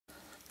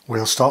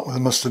We'll start with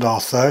the mustard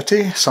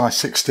R30, size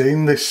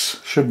 16.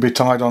 This should be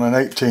tied on an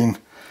 18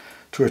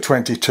 to a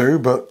 22,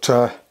 but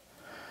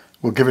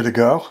we'll give it a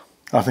go.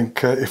 I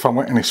think if I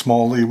went any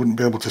smaller you wouldn't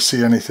be able to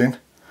see anything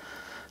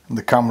and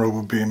the camera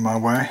would be in my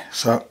way,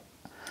 so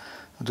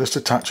I'll just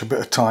attach a bit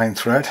of tying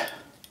thread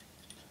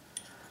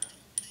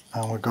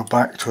and we'll go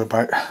back to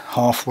about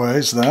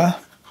halfways there.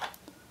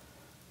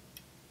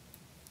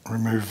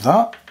 Remove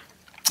that,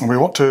 and we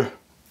want to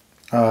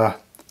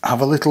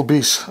have a little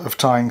piece of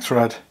tying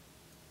thread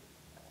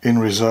in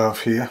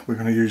reserve here. We're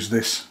going to use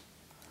this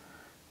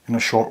in a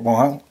short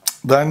while.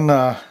 Then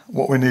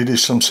what we need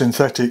is some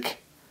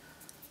synthetic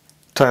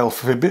tail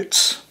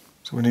fibbits,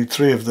 so we need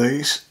 3 of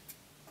these.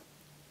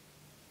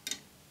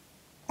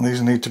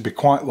 These need to be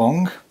quite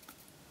long,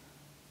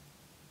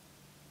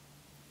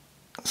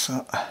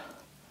 so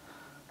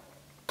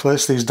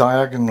place these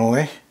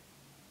diagonally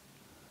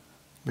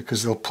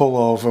because they'll pull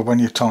over when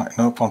you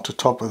tighten up onto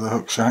top of the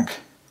hook shank,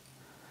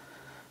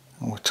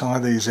 and we'll tie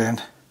these in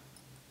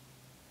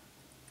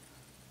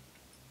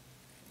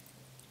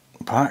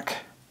back.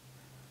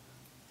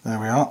 There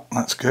we are,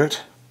 that's good.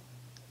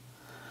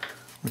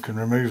 We can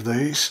remove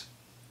these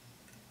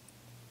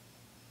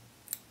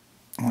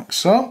like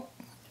so.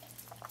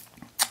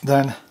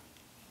 Then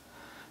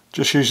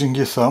just using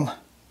your thumb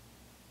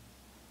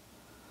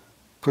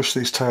push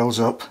these tails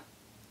up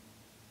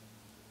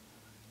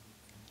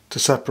to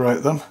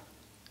separate them.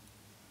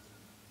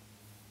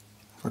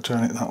 If I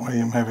turn it that way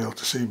you may be able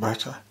to see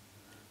better.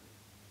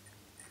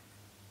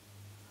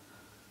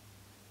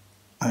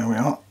 There we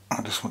are.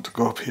 I just want to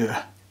go up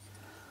here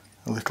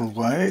a little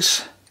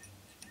ways.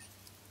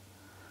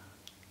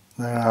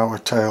 There are our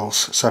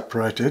tails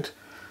separated.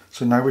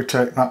 So now we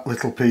take that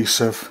little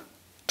piece of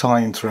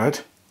tying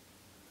thread,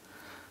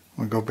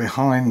 we go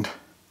behind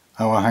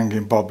our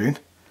hanging bobbin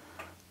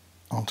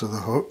onto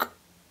the hook,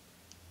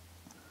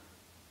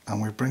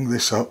 and we bring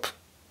this up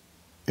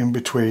in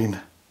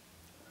between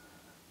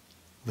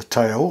the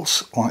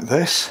tails like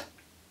this.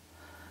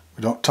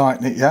 We don't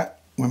tighten it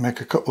yet, we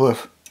make a couple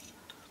of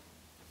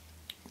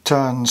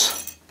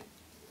turns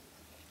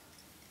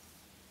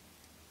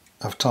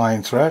of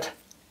tying thread,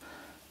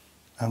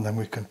 and then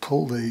we can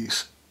pull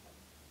these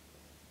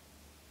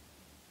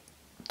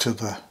to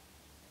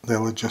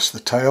they'll adjust the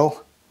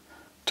tail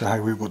to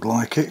how we would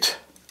like it,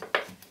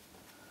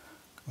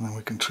 and then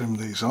we can trim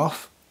these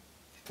off,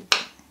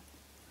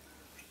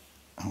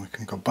 and we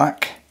can go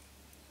back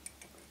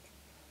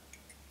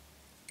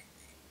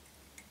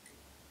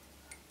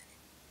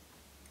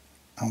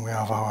and we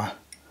have our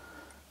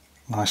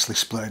nicely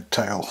splayed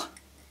tail.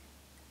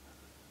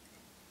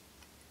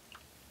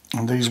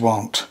 And these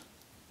won't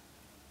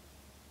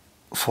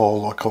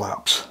fall or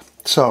collapse.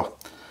 So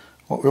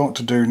what we want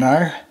to do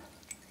now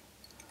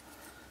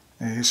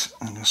is,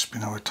 and just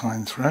spin our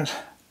tying thread,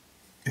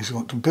 is we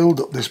want to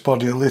build up this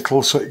body a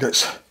little so it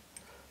gets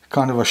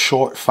kind of a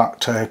short fat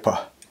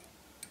taper.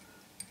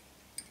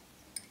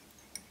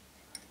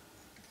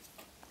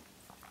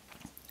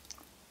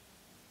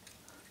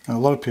 Now, a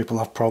lot of people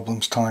have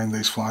problems tying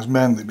these flies,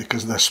 mainly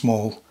because they're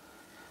small,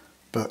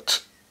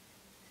 but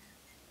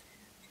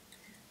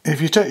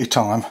if you take your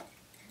time,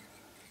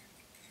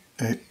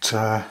 it's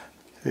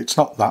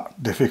not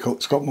that difficult.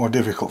 It's got more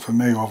difficult for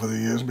me over the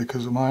years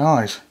because of my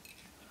eyes.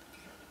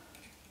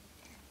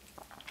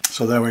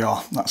 So there we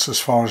are, that's as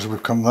far as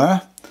we've come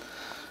there.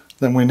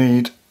 Then we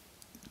need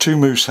 2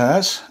 moose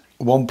hairs,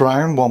 1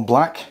 brown, 1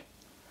 black.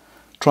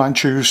 Try and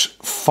choose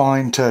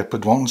fine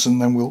tapered ones,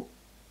 and then we'll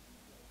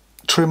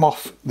trim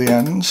off the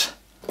ends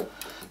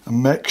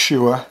and make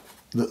sure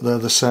that they're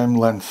the same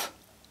length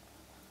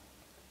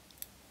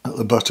at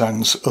the butt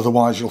ends,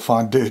 otherwise you'll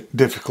find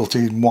difficulty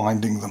in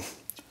winding them.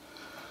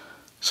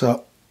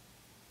 So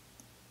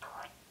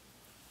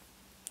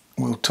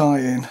we'll tie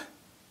in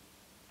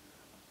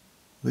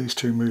these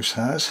 2 moose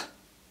hairs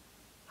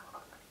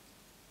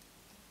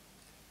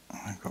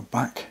and go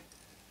back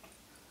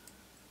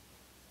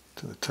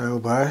to the tail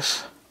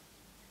base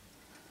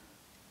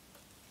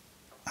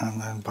and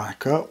then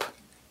back up.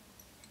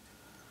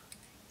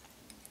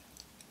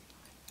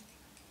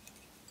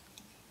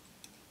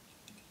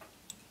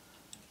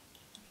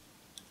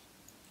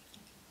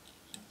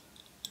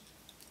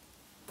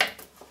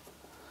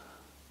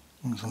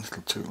 It's a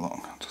little too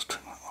long, I'll just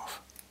trim that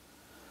off.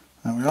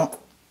 There we are.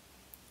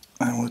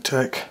 And we'll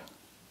take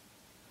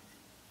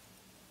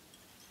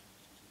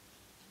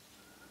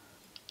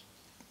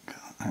get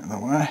that out of the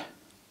way.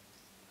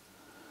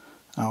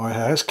 Our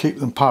hairs, keep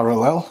them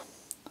parallel.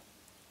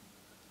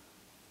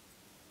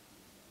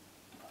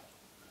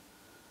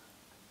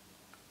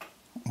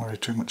 Don't worry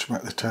too much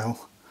about the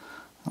tail,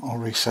 that'll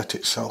reset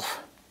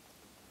itself.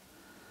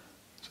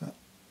 So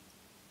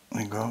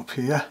we go up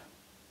here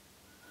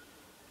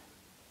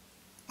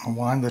and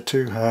wind the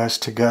 2 hairs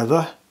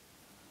together.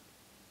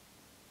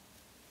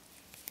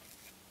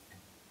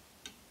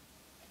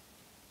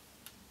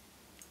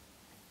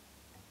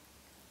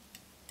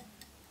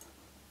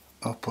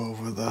 Up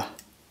over the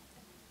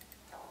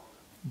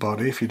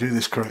body. If you do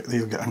this correctly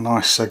you'll get a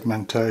nice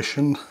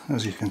segmentation,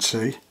 as you can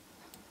see.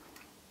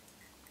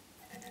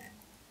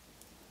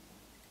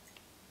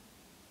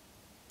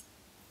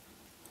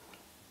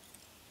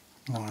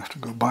 Now I have to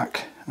go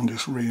back and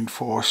just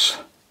reinforce.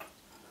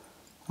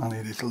 I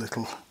need it a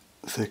little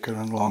thicker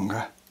and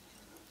longer,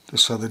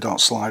 just so they don't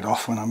slide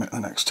off when I'm at the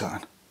next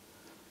turn.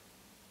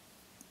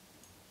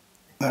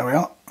 There we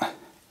are. I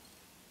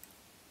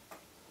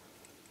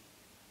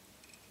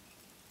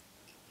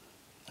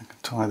can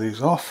tie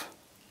these off.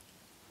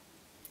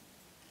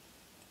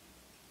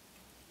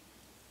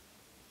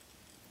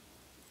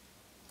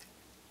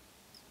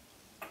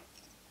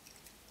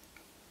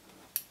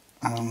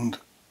 And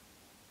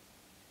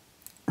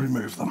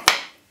remove them.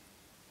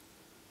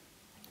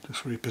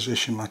 Just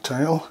reposition my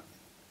tail.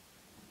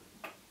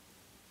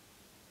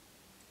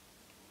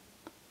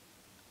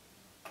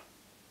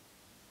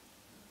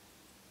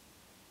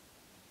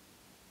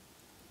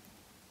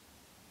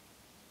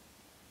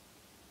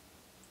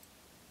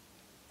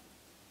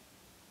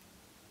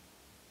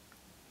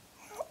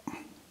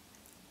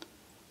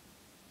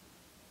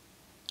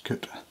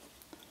 Good.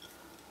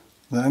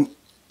 Then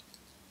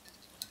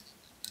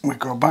we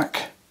go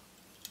back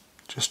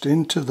just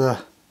into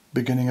the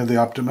beginning of the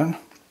abdomen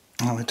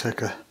and we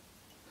take a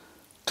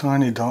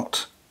tiny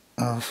dot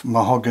of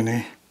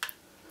mahogany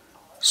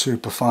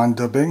superfine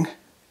dubbing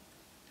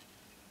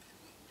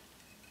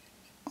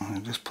and I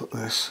just put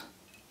this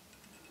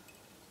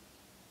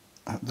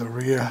at the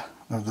rear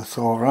of the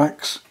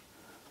thorax.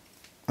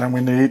 Then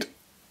we need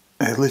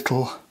a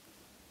little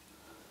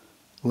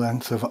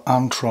length of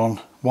antron,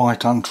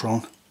 white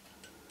antron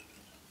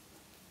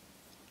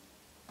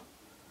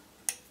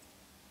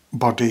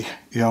body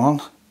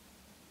yarn.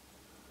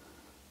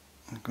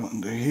 I've got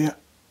under here,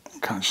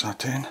 catch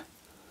that in.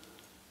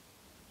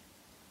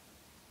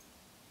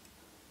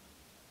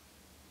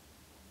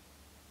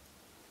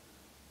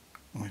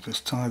 And we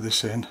just tie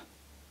this in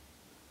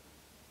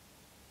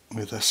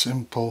with a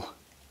simple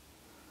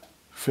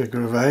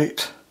figure of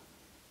 8.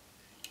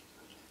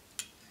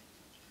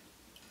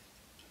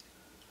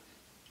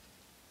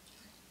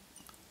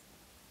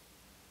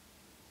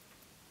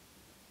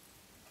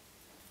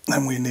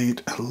 Then we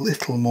need a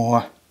little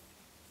more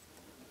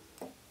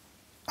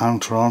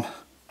antron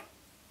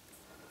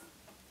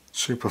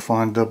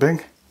superfine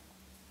dubbing.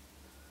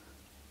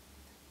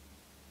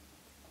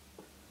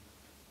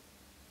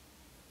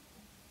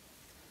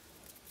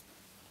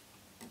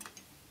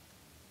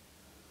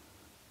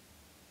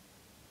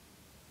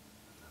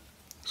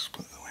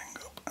 Split the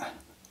wing up.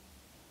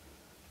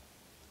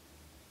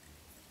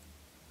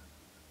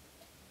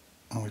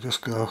 And we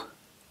just go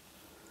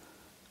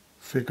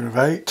figure of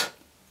 8.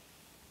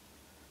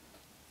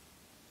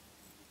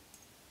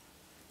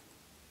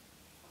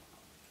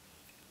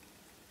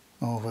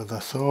 Over the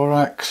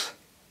thorax.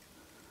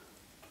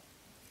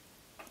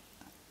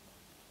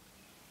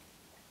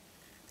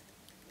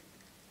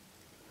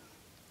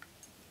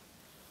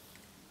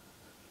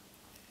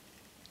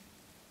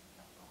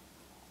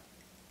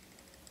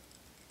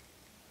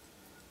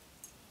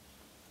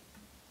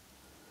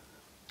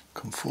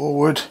 Come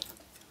forward.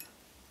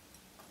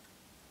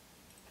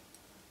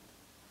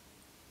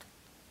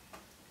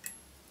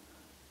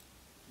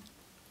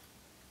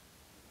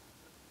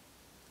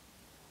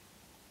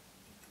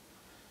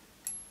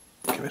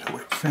 Give it a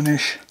whip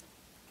finish.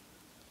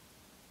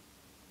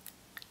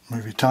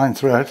 Move your tying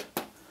thread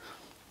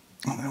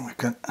and then we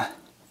can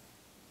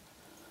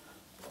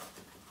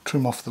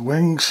trim off the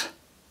wings.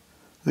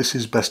 This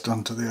is best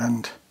done to the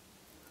end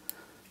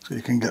so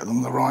you can get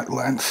them the right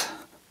length.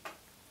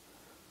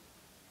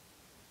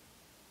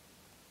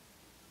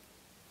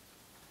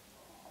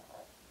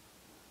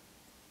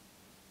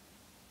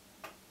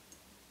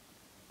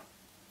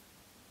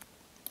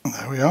 And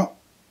there we are.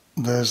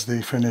 There's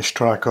the finished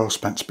Trico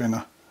spent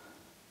spinner.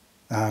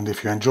 And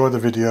if you enjoy the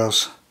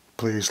videos,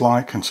 please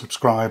like and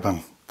subscribe,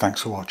 and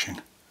thanks for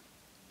watching.